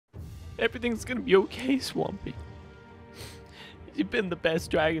Everything's gonna be okay, Swampy. You've been the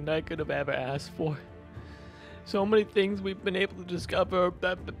best dragon I could have ever asked for. So many things we've been able to discover,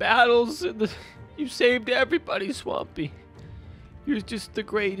 the battles, you saved everybody, Swampy. You're just the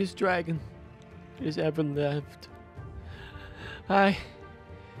greatest dragon that has ever lived. I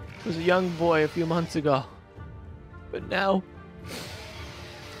was a young boy a few months ago, but now,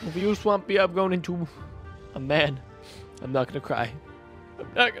 with you, Swampy, I've grown into a man. I'm not gonna cry.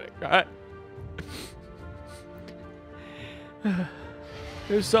 I'm not gonna cry.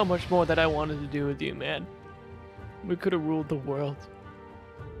 There's so much more that I wanted to do with you, man. We could have ruled the world.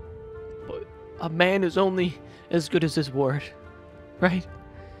 But a man is only as good as his word. Right?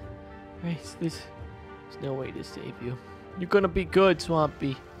 Right? There's no way to save you. You're gonna be good,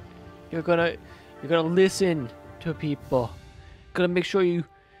 Swampy. You're gonna listen to people. You're gonna make sure you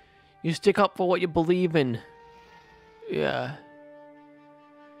stick up for what you believe in. Yeah.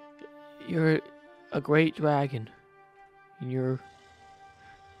 You're a great dragon. And you're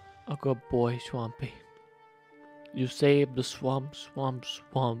a good boy, Swampy. You saved the swamp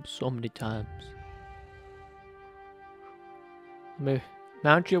so many times. Let me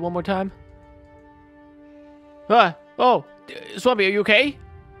mount you one more time. Oh, Swampy, are you okay?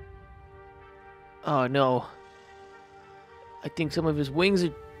 Oh no. I think some of his wings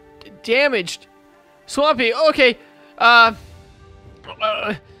are damaged. Swampy, okay.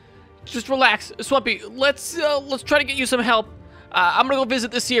 Just relax, Swampy. Let's try to get you some help. I'm gonna go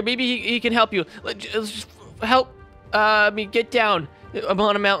visit the seer. Maybe he can help you. Let's just help me get down. I'm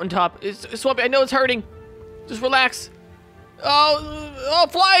on a mountaintop. Swampy, I know it's hurting. Just relax. Oh,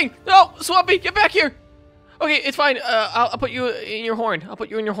 flying! No, Swampy, get back here. Okay, it's fine. I'll put you in your horn. I'll put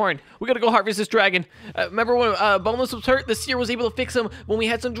you in your horn. We gotta go harvest this dragon. Remember when Boneless was hurt? The seer was able to fix him when we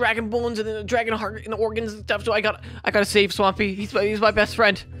had some dragon bones and the dragon heart and the organs and stuff. So I gotta save Swampy. He's my best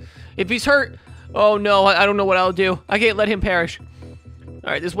friend. If he's hurt, oh no, I don't know what I'll do. I can't let him perish.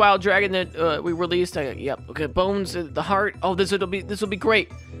 All right, this wild dragon that we released. Yep. Okay, bones, the heart. Oh, this will be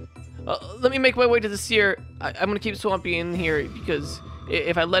great. Let me make my way to the seer. I'm gonna keep Swampy in here because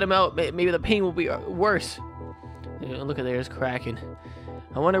if I let him out, maybe the pain will be worse. Look at there's Kraken.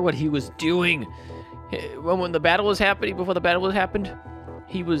 I wonder what he was doing when the battle was happening. Before the battle happened,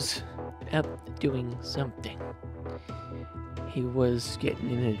 he was up doing something. He was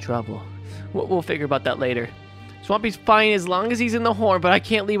getting into trouble. We'll figure about that later. Swampy's fine as long as he's in the horn, but I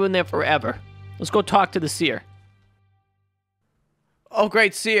can't leave him there forever. Let's go talk to the seer. Oh,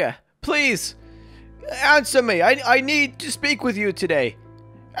 great seer. Please, answer me. I need to speak with you today.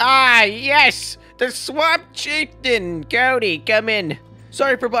 Ah, yes. The swamp chieftain. Cody, come in.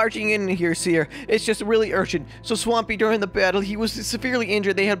 Sorry for barging in here, seer. It's just really urgent. So Swampy, during the battle, he was severely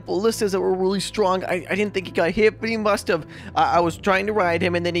injured. They had ballistas that were really strong. I didn't think he got hit, but he must have. I was trying to ride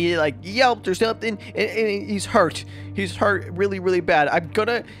him, and then he, like, yelped or something, and he's hurt. He's hurt really, really bad. I'm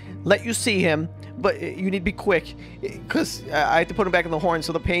gonna let you see him, but you need to be quick, because I have to put him back in the horn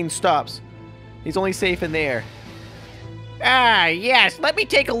so the pain stops. He's only safe in there. Ah, yes. Let me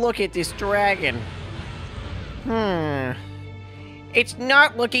take a look at this dragon. It's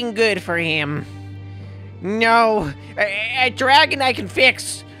not looking good for him. No, a dragon I can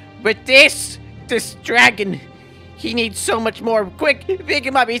fix, but this dragon, he needs so much more. Quick, pick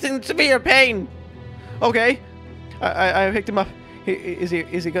him up. He's in severe pain. Okay, I picked him up. Is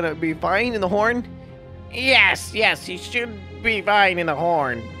he gonna be fine in the horn? Yes, he should be fine in the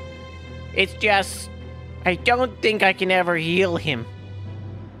horn. It's just, I don't think I can ever heal him.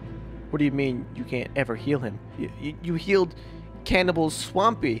 What do you mean you can't ever heal him? You healed Cannibal's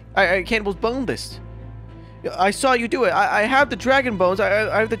Swampy. Cannibal's Boneless. I saw you do it. I have the dragon bones.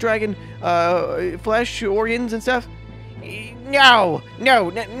 I have the dragon flesh, organs, and stuff. No,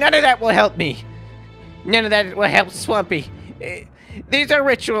 none of that will help me. None of that will help Swampy. These are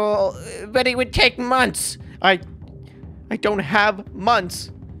ritual, but it would take months. I don't have months.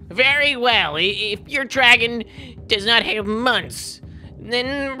 Very well. If your dragon does not have months,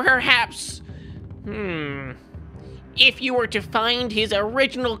 then perhaps, if you were to find his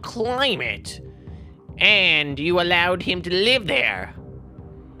original climate, and you allowed him to live there,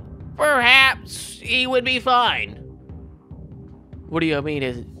 perhaps he would be fine. What do you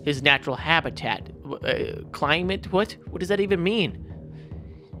mean, his natural habitat? Climate? What does that even mean?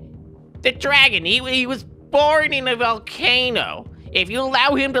 The dragon, he was born in a volcano. If you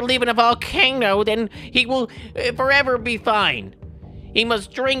allow him to live in a volcano, then he will forever be fine. He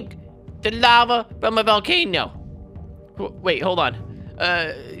must drink the lava from a volcano. Wait, hold on.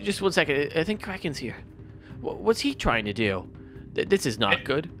 Just 1 second. I think Kraken's here. What's he trying to do? This is not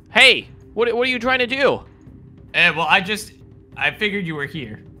good. Hey, what are you trying to do? Well, I figured you were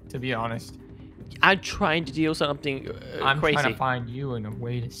here. to be honest. I'm trying to deal something I'm crazy. trying to find you in a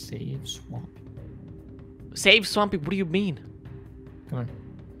way to save Swampy. Save Swampy? What do you mean? Come on.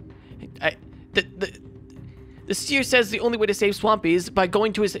 The seer says the only way to save Swampy is by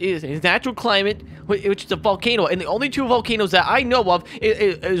going to his natural climate, which is a volcano. And the only two volcanoes that I know of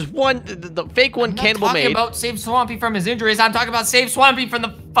is one, the fake one Cannibal I'm not talking made. about save Swampy from his injuries. I'm talking about save Swampy from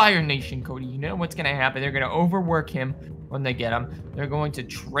the Fire Nation, Cody. You know what's gonna happen. They're gonna overwork him when they get him. They're going to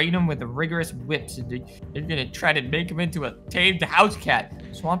train him with the rigorous whips. And they're gonna try to make him into a tamed house cat.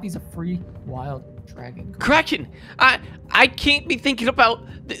 Swampy's a free, wild dragon. Cody. Kraken, I can't be thinking about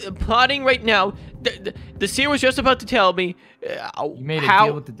plotting right now. The seer was just about to tell me You made a how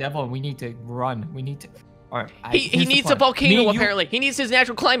deal with the devil, and we need to run. We need to. All right. he needs a volcano. Apparently, he needs his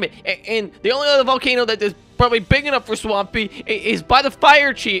natural climate, and the only other volcano that is probably big enough for Swampy is by the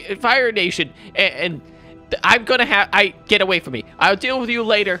Fire Nation. And I'm gonna get away from me. I'll deal with you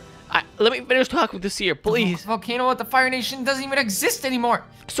later. Let me finish talking with the seer, please. The volcano at the Fire Nation doesn't even exist anymore.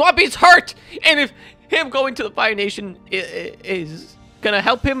 Swampy's hurt, and if him going to the Fire Nation is gonna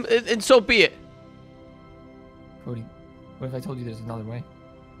help him, and so be it. Cody, what if I told you there's another way?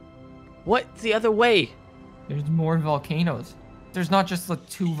 What's the other way? There's more volcanoes. There's not just the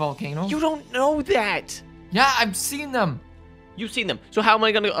 2 volcanoes. You don't know that. Yeah, I've seen them. You've seen them. So how am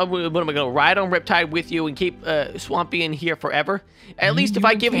I gonna? What am I gonna ride on Riptide with you and keep Swampy in here forever? At least if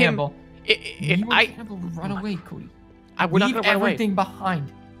I give him, if I Cannibal run away, Cody. we're not gonna run away. everything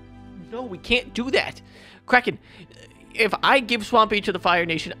behind. No, we can't do that. Kraken, if I give Swampy to the Fire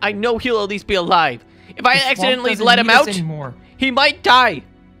Nation, I know he'll at least be alive. If I accidentally let him out, he might die.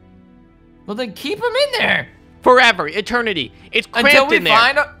 Well, then keep him in there. Forever, eternity. It's cramped Until we in there.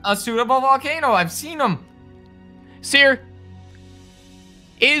 find a suitable volcano. I've seen them. Seer,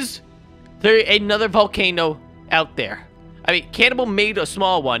 is there another volcano out there? I mean, Cannibal made a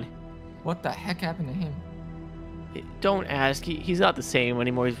small one. What the heck happened to him? Don't ask. He's not the same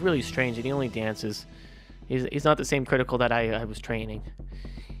anymore. He's really strange, and he only dances. He's not the same critical that I was training.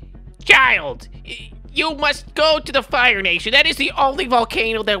 Child, you must go to the Fire Nation. That is the only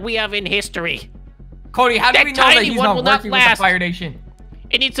volcano that we have in history. Cody, how do That we know that tiny he's one not will not working with the last. Fire Nation?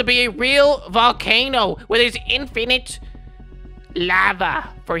 It needs to be a real volcano where there's infinite lava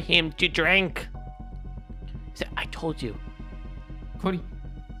for him to drink. I told you. Cody,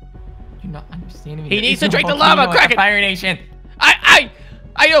 you're not understanding me. He There needs is to no drink the volcano lava, at the Kraken. Fire Nation.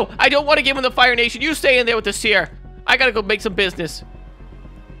 I know. I don't want to give him the Fire Nation. You stay in there with the seer. I gotta go make some business.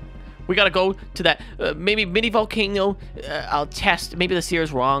 We gotta go to that maybe mini volcano. I'll test. Maybe the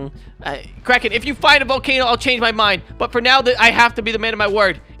seer's wrong. Kraken, if you find a volcano, I'll change my mind. But for now, I have to be the man of my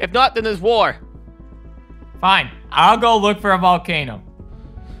word. If not, then there's war. Fine, I'll go look for a volcano.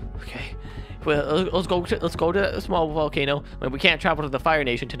 Okay. Well, let's go to a small volcano. I mean, we can't travel to the Fire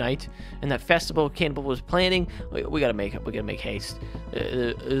Nation tonight, and that festival Cannibal was planning. We gotta make it. We gotta make haste.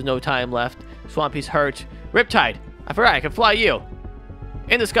 There's no time left. Swampy's hurt. Riptide, I forgot I can fly you.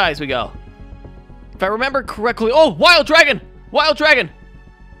 In the skies we go. If I remember correctly, oh, wild dragon! Wild dragon!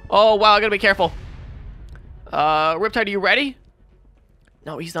 Oh wow, I gotta be careful. Riptide, are you ready?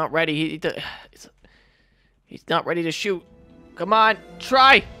 No, he's not ready. He's not ready to shoot. Come on,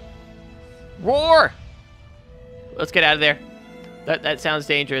 try. Roar! Let's get out of there. That sounds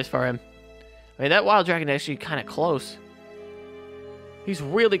dangerous for him. I mean, that wild dragon is actually kind of close. He's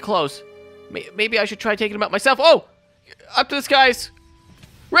really close. Maybe I should try taking him out myself. Oh! Up to the skies.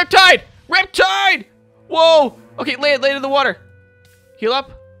 Riptide! Riptide! Whoa! Okay, land in the water. Heal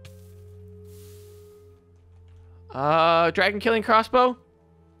up. Dragon killing crossbow.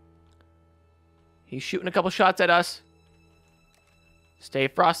 He's shooting a couple shots at us. Stay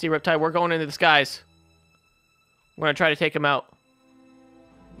frosty, Riptide. We're going into the skies. We're gonna try to take him out.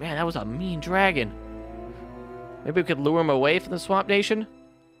 Man, that was a mean dragon. Maybe we could lure him away from the Swamp Nation?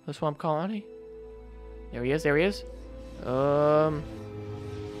 The Swamp Colony? There he is, there he is. Oh,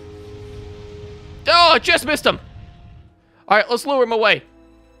 I just missed him! Alright, let's lure him away.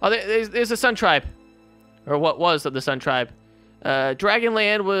 Oh, there's the Sun Tribe. Or what was the Sun Tribe.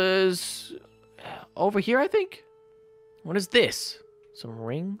 Dragonland was over here, I think? What is this? Some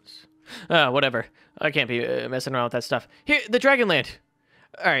rings? Whatever. I can't be messing around with that stuff. Here, the Dragonland.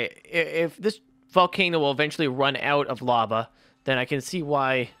 Alright, if this volcano will eventually run out of lava, then I can see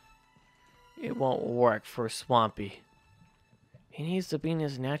why it won't work for Swampy. He needs to be in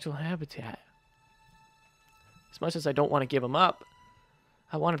his natural habitat. As much as I don't want to give him up,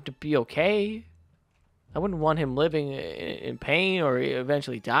 I want him to be okay. I wouldn't want him living in pain or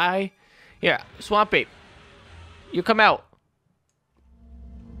eventually die. Here, Swampy, you come out.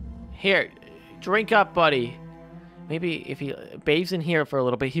 Here, drink up, buddy. Maybe if he bathes in here for a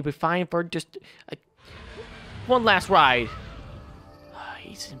little bit, he'll be fine for just one last ride.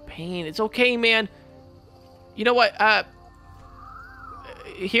 He's in pain. It's okay, man. You know what?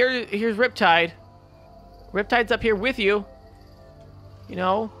 Here's Riptide. Riptide's up here with you. You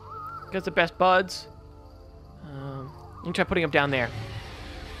know, you guys are best buds. Let me try putting him down there.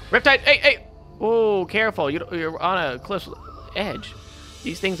 Riptide, hey! Oh, careful! You're on a cliff's edge.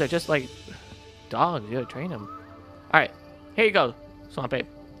 These things are just like dogs. You gotta train them. All right, here you go, Swamp Ape.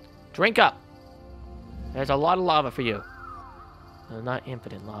 Drink up. There's a lot of lava for you. Not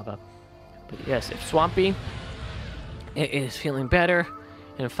infinite lava, but yes, if Swampy is feeling better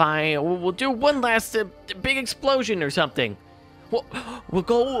and fine, we'll do one last big explosion or something. We'll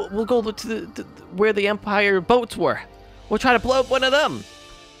go to where the Empire boats were. We'll try to blow up one of them.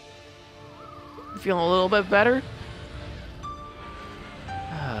 Feeling a little bit better?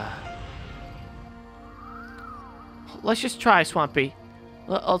 Let's just try, Swampy.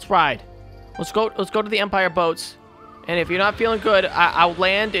 Let's ride. Let's go to the Empire boats. And if you're not feeling good, I'll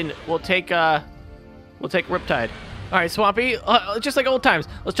land and we'll take Riptide. All right, Swampy, just like old times.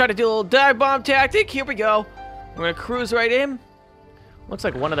 Let's try to do a little dive bomb tactic. Here we go. We're gonna cruise right in. Looks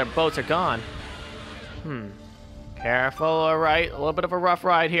like one of their boats are gone. Careful, all right. A little bit of a rough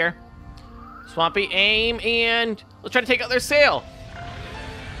ride here. Swampy, aim, and let's try to take out their sail.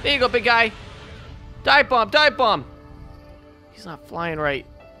 There you go, big guy. Dive bomb, dive bomb. He's not flying right.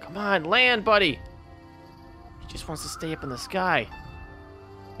 Come on, land, buddy. He just wants to stay up in the sky.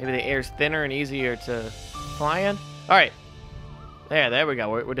 Maybe the air's thinner and easier to fly in. All right. There we go.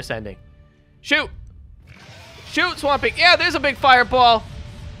 We're descending. Shoot. Shoot, Swampy. Yeah, there's a big fireball.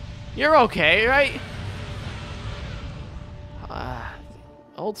 You're okay, right?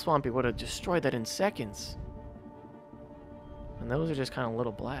 Old Swampy would have destroyed that in seconds. And those are just kind of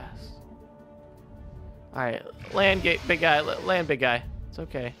little blasts. Alright, land, big guy. Land, big guy. It's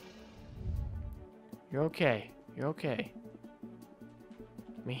okay. You're okay. You're okay.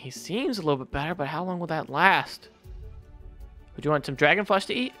 I mean, he seems a little bit better, but how long will that last? Would you want some dragon flesh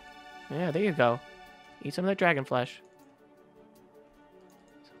to eat? Yeah, there you go. Eat some of that dragon flesh.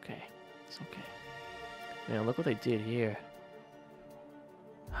 It's okay. It's okay. Man, look what they did here.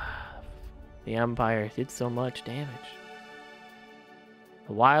 The Empire did so much damage.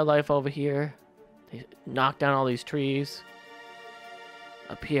 The wildlife over here. They knocked down all these trees.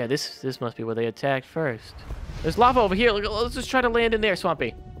 Up here, this must be where they attacked first. There's lava over here. Let's just try to land in there,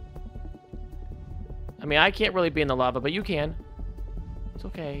 Swampy. I mean, I can't really be in the lava, but you can. It's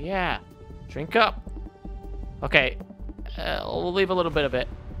okay, yeah. Drink up. Okay, we'll leave a little bit of it.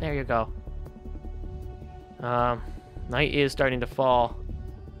 There you go. Night is starting to fall.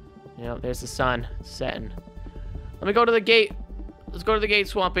 You know, there's the sun setting. Let me go to the gate. Let's go to the gate,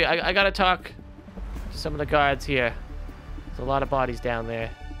 Swampy. I gotta talk to some of the guards here. There's a lot of bodies down there.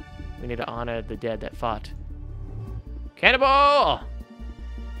 We need to honor the dead that fought. Cannonball!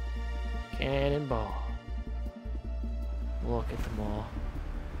 Cannonball. Look at them all.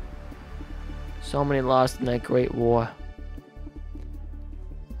 So many lost in that great war.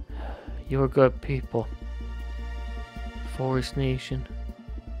 You were good people. Forest Nation.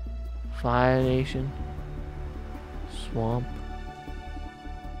 Fire Nation. Swamp.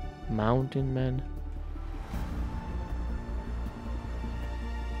 Mountain Men.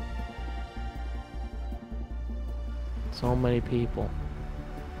 So many people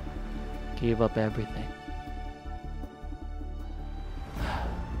gave up everything.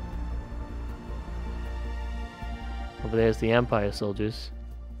 Over there's the Empire soldiers.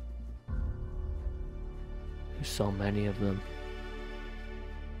 There's so many of them.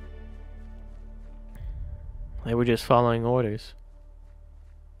 They were just following orders.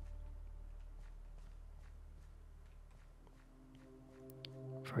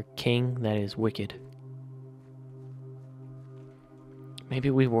 For a king that is wicked. Maybe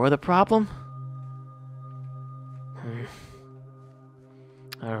we were the problem?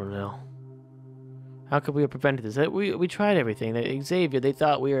 I don't know. How could we have prevented this? We tried everything. Xavier, they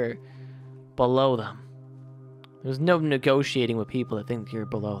thought we were below them. There's no negotiating with people that think you're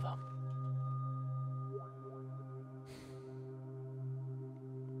below them.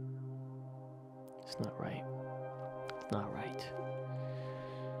 It's not right. It's not right.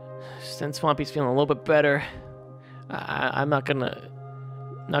 Since Swampy's feeling a little bit better, I'm not gonna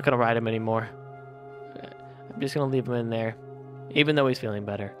ride him anymore. I'm just gonna leave him in there, even though he's feeling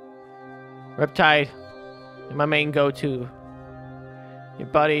better. Riptide, you're my main go-to. Your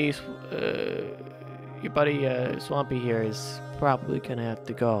buddy Swampy here is probably gonna have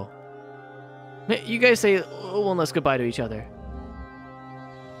to go. You guys say one last goodbye to each other.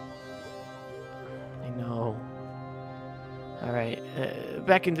 I know. All right,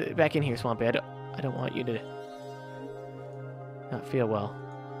 back in here, Swampy. I don't want you to not feel well.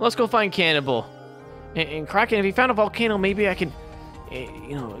 Let's go find Cannibal. And Kraken, if he found a volcano, maybe I can,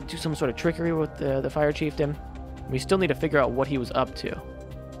 you know, do some sort of trickery with the fire chieftain. We still need to figure out what he was up to.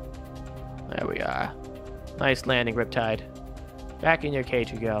 There we are. Nice landing, Riptide. Back in your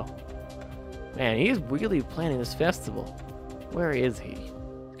cage you go. Man, he's really planning this festival. Where is he?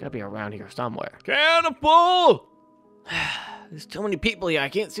 He's gotta be around here somewhere. Cannibal! There's too many people here. I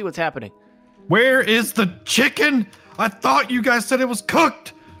can't see what's happening. Where is the chicken? I thought you guys said it was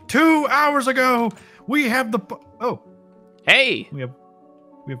cooked 2 hours ago. We have the... Oh. Hey! We have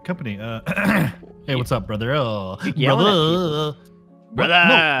company. Hey, what's up, brother? Oh,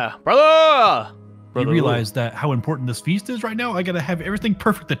 Brother! You realize that how important this feast is right now? I gotta have everything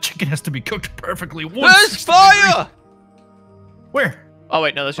perfect. The chicken has to be cooked perfectly. There's fire! Where? Oh,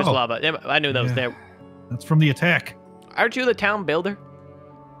 wait, no, that's just lava. Yeah, I knew that was there. That's from the attack. Aren't you the town builder?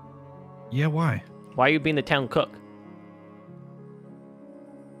 Yeah, why? Why are you being the town cook?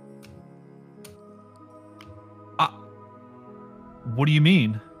 What do you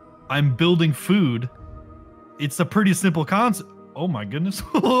mean? I'm building food. It's a pretty simple concept. Oh my goodness.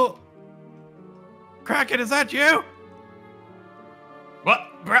 Kraken, is that you?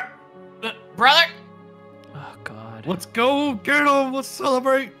 What? Brother? Oh, God. Let's go get him. Let's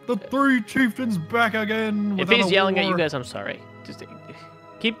celebrate the 3 chieftains back again. If he's yelling at you guys, I'm sorry. Just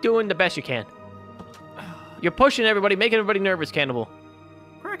keep doing the best you can. You're pushing everybody, making everybody nervous, Cannibal.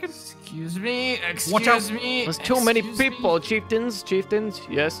 Kraken. Excuse me. Watch out. Excuse me. There's too many excuse me. people, chieftains.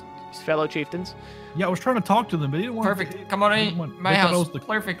 Yes, fellow chieftains. Yeah, I was trying to talk to them, but he didn't want Perfect. Come on in. My they thought I house. was the-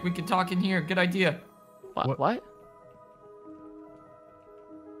 Perfect. We can talk in here. Good idea. What?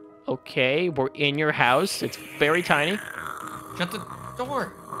 Okay, we're in your house. It's very tiny. Shut the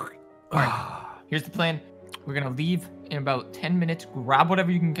door. All right. Here's the plan. We're gonna leave in about 10 minutes. Grab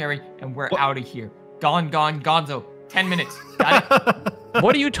whatever you can carry, and we're out of here. Gonzo. 10 minutes. Got it?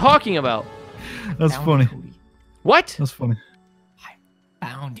 What are you talking about? That's Found funny. it, Cody. What? That's funny. I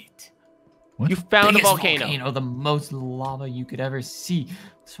found it. What? You found a Biggest volcano. the most lava you could ever see.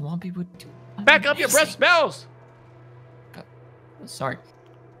 Swampy would do. Back up, your breath amazing. smells. Sorry.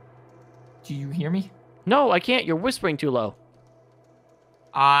 Do you hear me? No, I can't. You're whispering too low.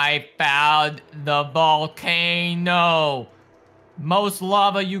 I found the volcano. Most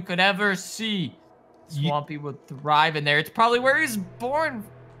lava you could ever see. Swampy would thrive in there. It's probably where he's born.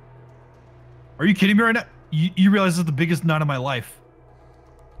 Are you kidding me right now? You realize this is the biggest night of my life.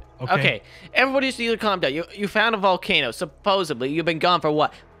 Okay, everybody just need to calm down. You found a volcano, supposedly. You've been gone for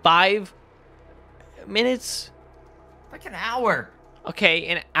what, 5 minutes? Like an hour. Okay,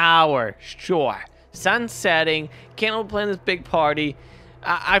 an hour, sure. Sun's setting, Cannibal planning this big party.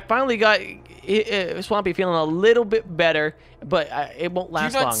 I finally got Swampy feeling a little bit better, but it won't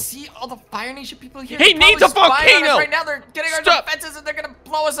last Do you not long. see all the Fire Nation people here? He They're needs a probably spying on us volcano! right now, they're getting our Stop! defenses and they're gonna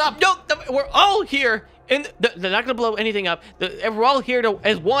blow us up. No, we're all here, and they're not going to blow anything up. We're all here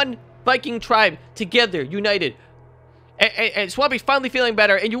as one Viking tribe, together, united. And Swampy's finally feeling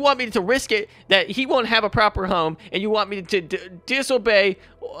better, and you want me to risk it that he won't have a proper home, and you want me to disobey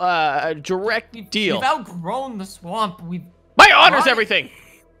a direct deal. We've outgrown the swamp. We've My honor's Right. everything.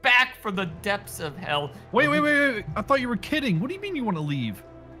 back for the depths of hell. Wait. I thought you were kidding. What do you mean you want to leave?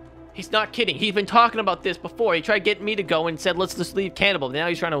 He's not kidding. He's been talking about this before. He tried getting me to go and said, let's just leave Cannibal. Now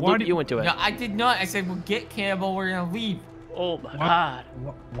he's trying to loop you into it. No, I did not. I said, we'll get Cannibal. We're gonna leave. Oh my God.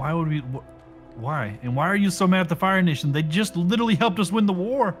 Why would we? Why? And why are you so mad at the Fire Nation? They just literally helped us win the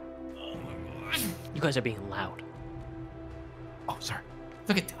war. You guys are being loud. Oh, sorry.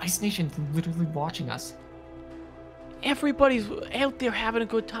 Look at the Ice Nation's literally watching us. Everybody's out there having a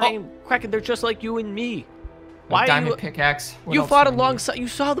good time. Kraken, they're just like you and me. Why are Diamond you... pickaxe. What You else fought do I need? alongside... You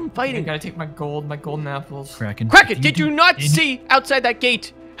saw them I fighting. gotta take my golden apples. Kraken. Kraken, did you not see outside that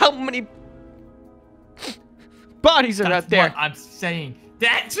gate how many bodies are That's out there? what I'm saying.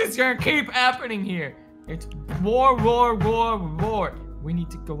 That's just gonna keep happening here. It's war. We need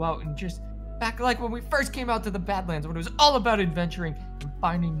to go out and just back like when we first came out to the Badlands, when it was all about adventuring and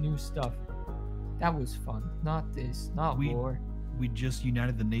finding new stuff. That was fun. Not this. Not war. We just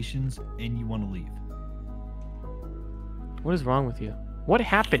united the nations, and you want to leave. What is wrong with you? What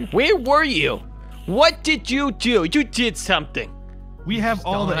happened? Where were you? What did you do? You did something. We have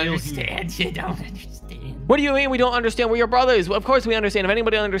all Don't the ale here. understand. You don't understand. What do you mean we don't understand? We're your brothers. Of course we understand. If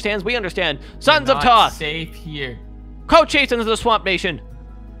anybody understands, we understand. Sons We're of not Toth. safe here. Co-chieftains of the Swamp Nation.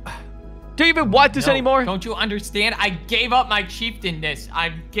 Do you even want this No, anymore? Don't you understand? I gave up my chieftaindom. I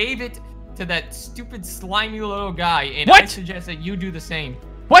gave it to that stupid slimy little guy, and I What? suggest that you do the same.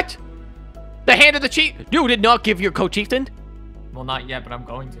 What? The hand of the chief? You did not give your co-chieftain? Well, not yet, but I'm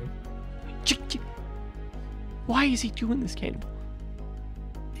going to. Why is he doing this, Cannibal?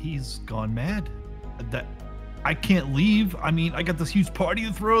 He's gone mad. That I can't leave. I mean, I got this huge party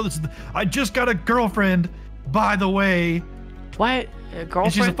to throw. I just got a girlfriend, by the way. What? A girlfriend?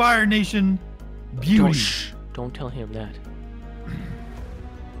 And she's a Fire Nation beauty. Don't tell him that.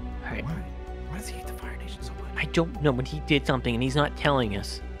 All right. Why does he hate the Fire Nation so much? I don't know, but he did something, and he's not telling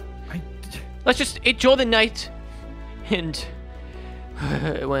us. Let's just enjoy the night, and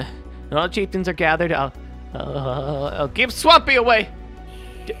when all the chieftains are gathered, I'll give Swampy away.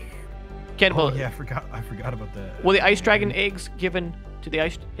 Cannibal. Oh yeah, I forgot about that. Were the ice dragon eggs given to the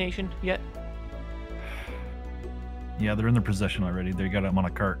Ice Nation yet? Yeah, they're in their possession already. They got them on a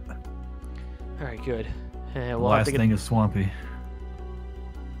cart. All right, good. The last thing is Swampy.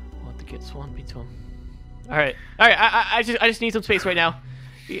 We'll have to get Swampy to him. All right. I just need some space right now.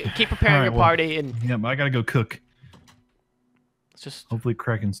 Keep preparing your party, and yeah, I gotta go cook. let's just Hopefully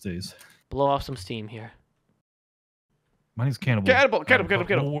Kraken stays. blow off some steam here. My name's Cannibal.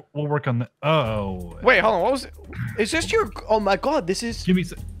 Cannibal. We'll work on that. Oh. Wait, hold on. What was it? Is this your... Oh, my God. This is... Give me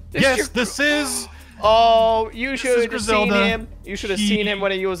some. Yes, this is... Oh, you should have seen Griselda. him. You should have seen him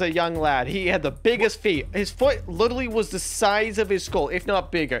when he was a young lad. He had the biggest feet. His foot literally was the size of his skull, if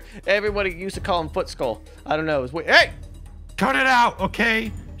not bigger. Everybody used to call him Foot Skull. I don't know. It was weird. Hey! Cut it out,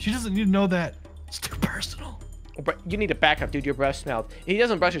 okay? She doesn't need to know that. It's too personal. But you need to back up, dude. Your breath smelled. He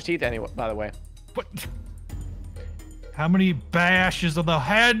doesn't brush his teeth anyway, by the way. What? How many bashes on the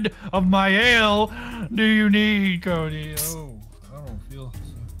head of my ale do you need, Cody? Oh, I don't feel...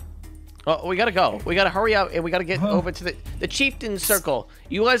 Oh, we gotta go. We gotta hurry up, and we gotta get over to the chieftain circle.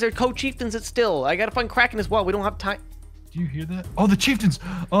 You guys are co-chieftains at still. I gotta find Kraken as well. We don't have time. Do you hear that? Oh, the chieftains.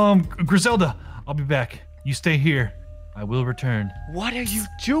 Griselda, I'll be back. You stay here. I will return. What are you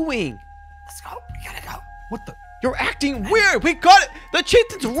doing? Let's go. We gotta go. What the? You're acting weird. We got it. The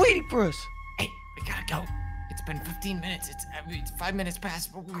chieftains are waiting for us. Hey, we gotta go. It's been 15 minutes. It's 5 minutes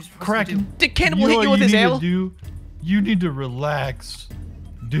past what we were supposed Kraken. to do. Did Cannibal hit you with his ale? You need to relax,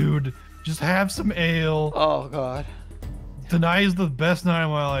 dude. Just have some ale. Oh God. Tonight is the best night of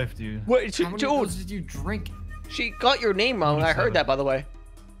my life, dude. What? How many of those did you drink? She got your name wrong. I heard that, by the way.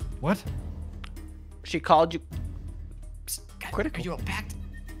 What? She called you. Psst, guys, Critical. Are you all packed?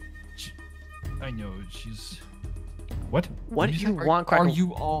 I know she's. What? What do you want, Are Kraken?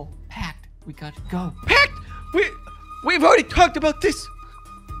 you all packed? We gotta go. Packed? We've already talked about this.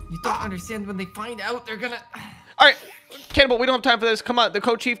 You don't understand. When they find out, they're gonna... All right, Cannibal, we don't have time for this. Come on, the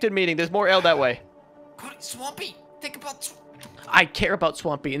co-chieftain meeting. There's more ale that way. Cody, Swampy, think about... I care about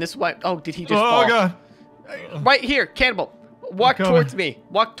Swampy, and this is why... Oh, did he just Oh fall? God. Right here, Cannibal. Walk coming. towards me.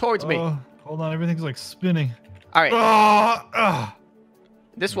 Walk towards me. Hold on, everything's like spinning. All right, Oh,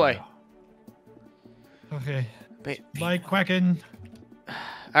 this way. okay. Wait. Bye, Quacken.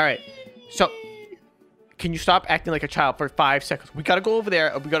 All right, so... Can you stop acting like a child for 5 seconds? We gotta go over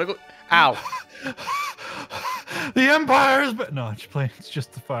there. We gotta go... Ow. The Empire's... But no, just playing. It's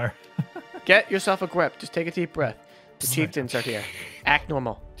just the fire. Get yourself a grip. Just take a deep breath. The chieftains are here. Act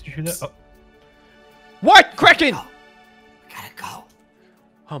normal. Did you hear that? Oh. What? Kraken! We gotta go.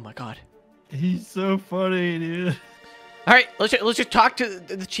 Oh my God. He's so funny, dude. All right, let's just talk to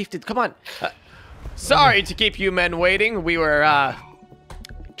the chieftain. Come on. Sorry to keep you men waiting. We were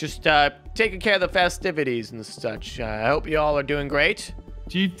just taking care of the festivities and such. I hope you all are doing great.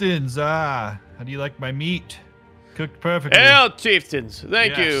 Chieftains, how do you like my meat? Cooked perfectly. Hail, chieftains!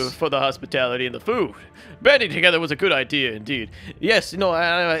 Thank you Yes. for the hospitality and the food. Banding together was a good idea, indeed. Yes, no,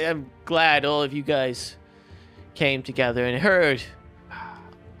 I'm glad all of you guys came together and heard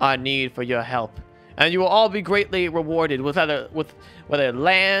our need for your help. And you will all be greatly rewarded with whether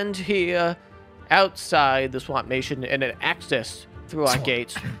land here, outside the Swamp Nation, and an access through our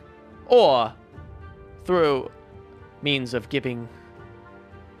gates, or through means of giving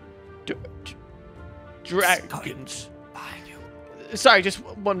dragons. Behind you. Sorry, just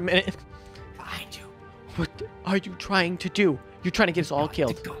 1 minute. Behind you. What are you trying to do? You're trying to get us all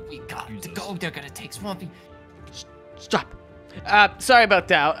killed. We got to go. They're gonna take Swampy. Stop. Sorry about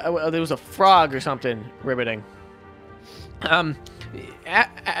that. There was a frog or something riveting.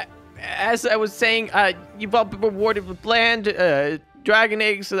 As I was saying, you've all been rewarded with land, dragon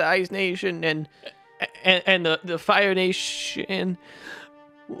eggs to the Ice Nation, and the Fire Nation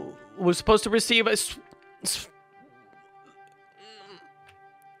was supposed to receive a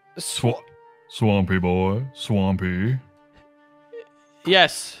Swampy boy, Swampy.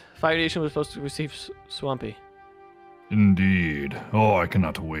 Yes, Fire Nation was supposed to receive Swampy. Indeed. Oh, I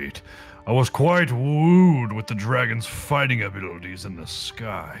cannot wait. I was quite wooed with the dragon's fighting abilities in the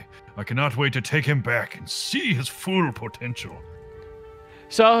sky. I cannot wait to take him back and see his full potential.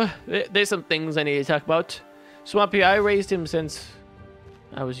 So, there's some things I need to talk about. Swampy, I raised him since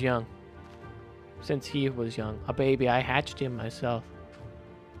I was young. Since he was young. A baby, I hatched him myself.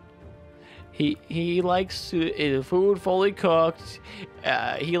 He likes food fully cooked.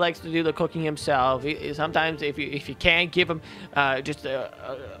 He likes to do the cooking himself. Sometimes if you can't give him just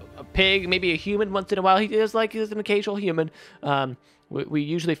a pig, maybe a human once in a while, he is like an occasional human. We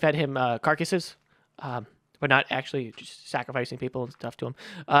usually fed him carcasses, but not actually just sacrificing people and stuff to him.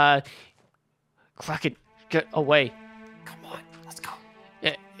 Kraken, get away. Come on, let's go.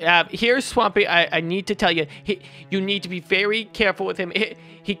 Here's Swampy. I need to tell you, you need to be very careful with him.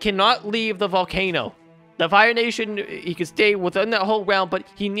 He cannot leave the volcano. The Fire Nation, he can stay within that whole realm, but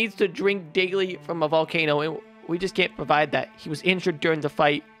he needs to drink daily from a volcano, and we just can't provide that. He was injured during the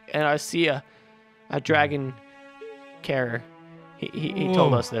fight, and Arcia, a dragon carrier, he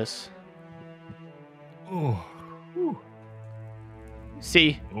told us this. Oh.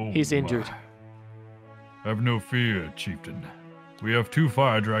 See, he's injured. Have no fear, chieftain. We have 2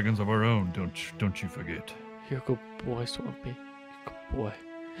 fire dragons of our own, don't you forget. You're a good boy, Swampy. You're a good boy.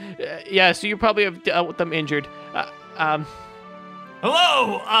 Yeah, so you probably have dealt with them injured.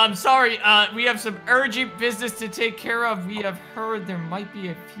 Hello! I'm sorry, we have some urgent business to take care of. We have heard there might be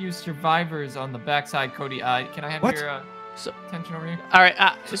a few survivors on the backside, Cody. Can I have your attention over here? All right,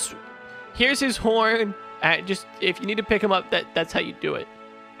 here's his horn. Just if you need to pick him up, that's how you do it.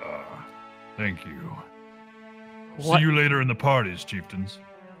 Thank you. What? See you later in the parties, chieftains.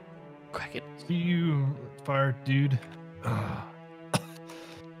 Kraken. See you, fire dude.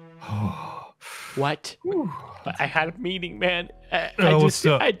 What? I had a meeting, man. What's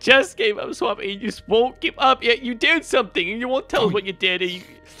up? I just gave up Swampy. You just won't give up yet. You did something, and you won't tell us what you did. And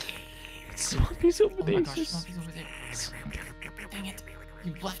Swampy's over there. Oh my gosh, Swampy's over there. Dang it.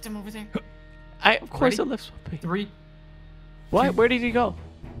 You left him over there? Of course Ready? I left Swampy. 3. What? Where did he go?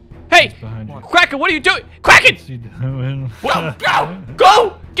 Hey! Behind you. Kraken, what are you doing? Kraken! What's he doing?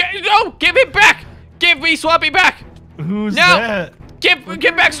 Go! Go! Give him back! Give me Swampy back! Who's Now! that?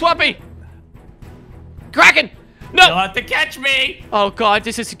 Give back Swampy! Kraken! No! You'll have to catch me! Oh god,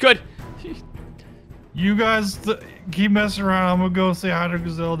 this is good. You guys keep messing around. I'm gonna go say hi to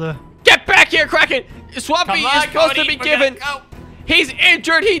Griselda. Get back here, Kraken! Swampy Come on, is supposed Cody, to be we're given. gonna go. He's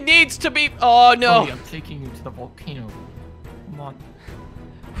injured. He needs to be. Oh no! Cody, I'm taking you to the volcano. Come on.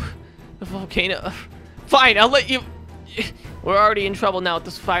 The volcano. Fine, I'll let you. We're already in trouble now with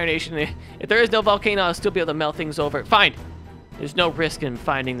this Fire Nation. If there is no volcano, I'll still be able to melt things over. Fine. There's no risk in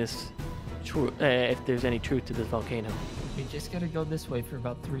finding this. If there's any truth to this volcano. We just gotta go this way for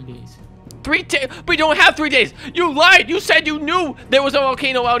about 3 days. 3 days? We don't have 3 days. You lied. You said you knew there was a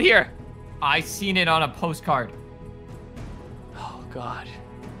volcano out here. I seen it on a postcard. Oh God.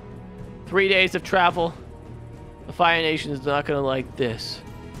 3 days of travel. The Fire Nation is not gonna like this.